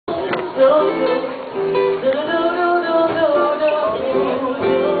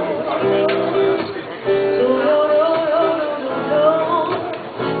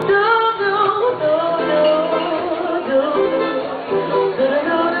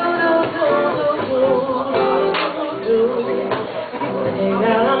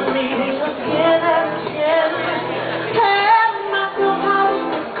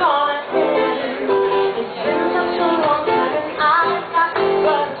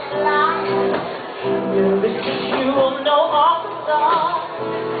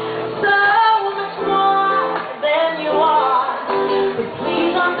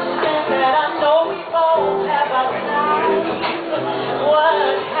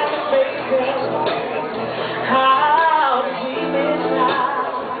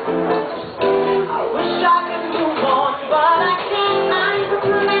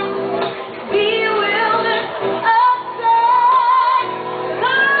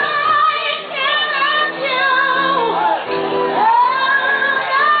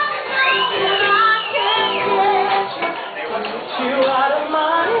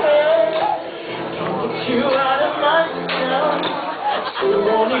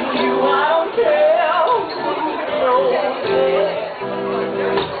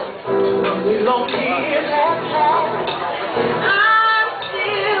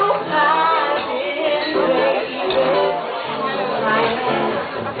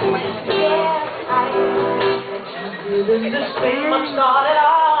Didn't this thing much start at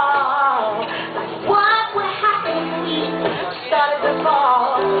all? What would happen if we started to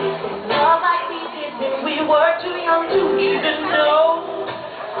fall? Love like we did when we were too young to even know.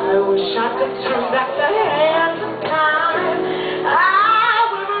 I wish I could turn back the hands of time.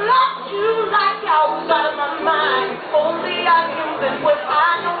 I would have loved you like I was out of my mind. If only I knew then what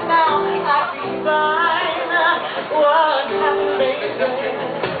I know now, I'd be fine. What happened, baby?